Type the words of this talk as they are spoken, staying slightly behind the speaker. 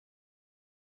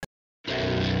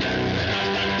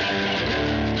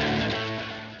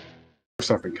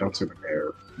Stuff and counts in the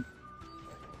air.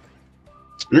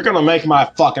 You're gonna make my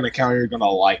fucking account. You're gonna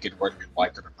like it whether you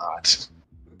like it or not.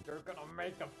 You're gonna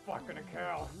make a fucking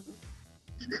account.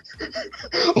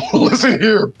 Listen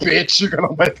here, bitch. You're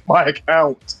gonna make my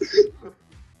account.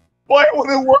 Why won't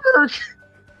it work?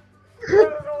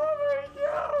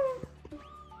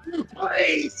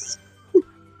 Please.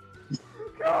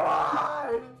 Come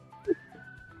on.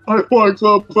 I want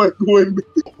up like when.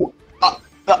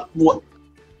 What?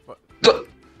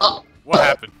 What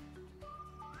happened?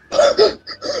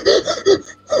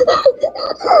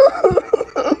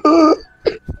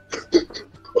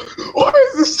 Why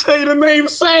is this say the name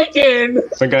Satan? I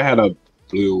think I had a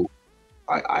blue.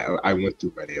 I went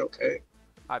through many. Okay.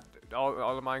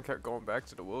 All of mine kept going back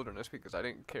to the wilderness because I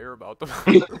didn't care about them.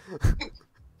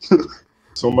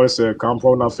 Somebody said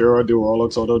Compro Nafira de Rolo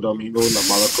Todo Domingo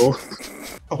Namalaco.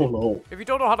 Oh no. If you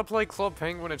don't know how to play Club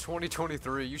Penguin in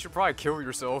 2023, you should probably kill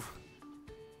yourself.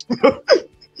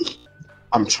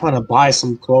 I'm trying to buy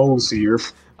some clothes here.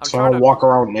 I'm trying to walk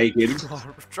around naked.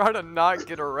 I'm trying to not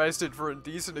get arrested for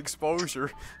indecent exposure.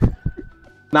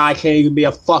 Nah, I can't even be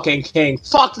a fucking king.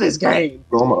 Fuck this game!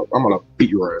 No, I'm gonna beat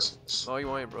your ass. No,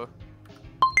 you ain't, bro.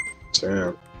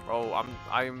 Damn. Bro,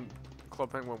 I'm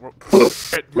Club Penguin.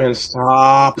 Man,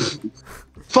 stop.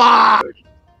 Fuck!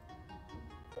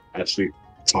 Actually,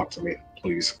 talk to me,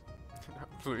 please.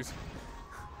 Please.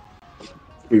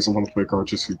 Please, I want to play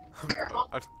cards. Just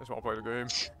I just want to play the game.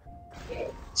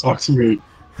 talk to me.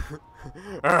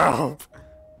 Help!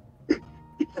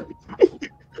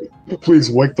 Please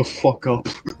wake the fuck up.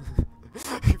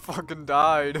 He fucking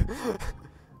died.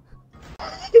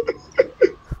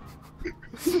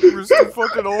 We're still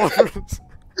fucking old.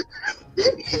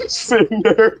 Sitting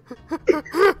there.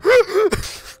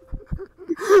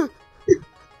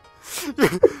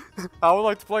 I would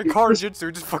like to play card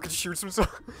jitsu, just fucking shoots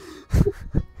himself.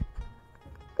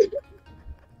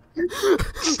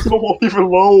 Still won't even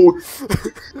load.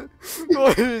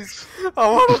 Please, I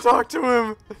want to talk to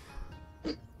him.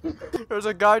 There's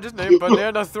a guy just named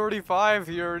Banana35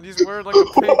 here, and he's wearing like a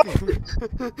pink.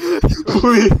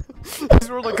 He's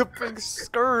wearing like a pink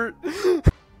skirt.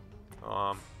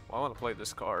 I want to play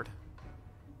this card.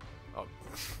 Oh,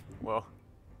 well.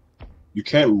 You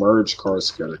can't merge cards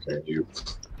together, can you?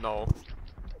 No.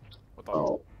 What the?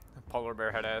 Oh. Polar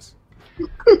bear head ass.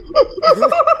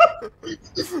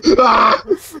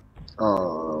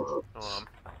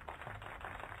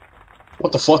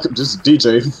 What the fuck? Just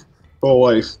DJ. Go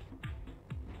away.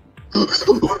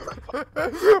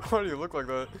 Why do you look like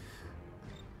that?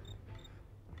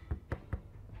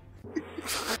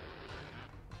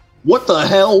 What the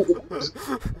hell?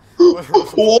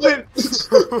 What?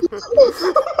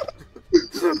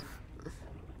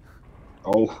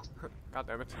 Oh. God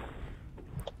damn it.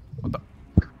 What the?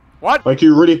 What? Like,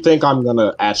 you really think I'm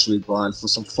gonna actually grind for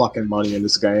some fucking money in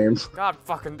this game? God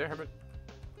fucking damn it.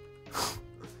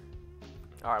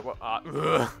 Alright, well,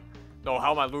 no,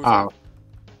 how am I losing?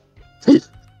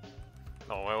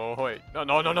 No, wait. No.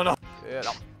 Yeah,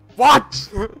 no. What?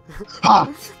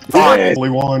 Ha! Finally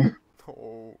won.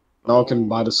 Oh, Now I can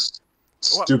buy this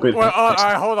stupid.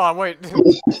 Alright, hold on, wait.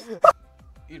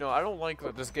 You know, I don't like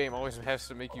that this game always has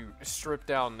to make you strip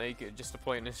down naked just to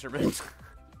play an instrument.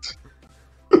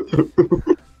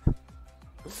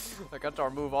 Like, I have to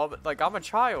remove all, like, I'm a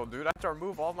child, dude. I have to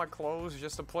remove all my clothes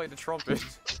just to play the trumpet.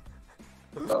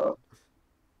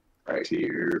 Right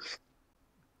here.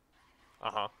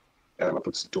 Uh-huh. And I'm gonna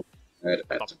put the door at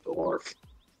the door.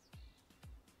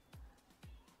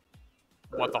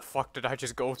 What the fuck did I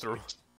just go through?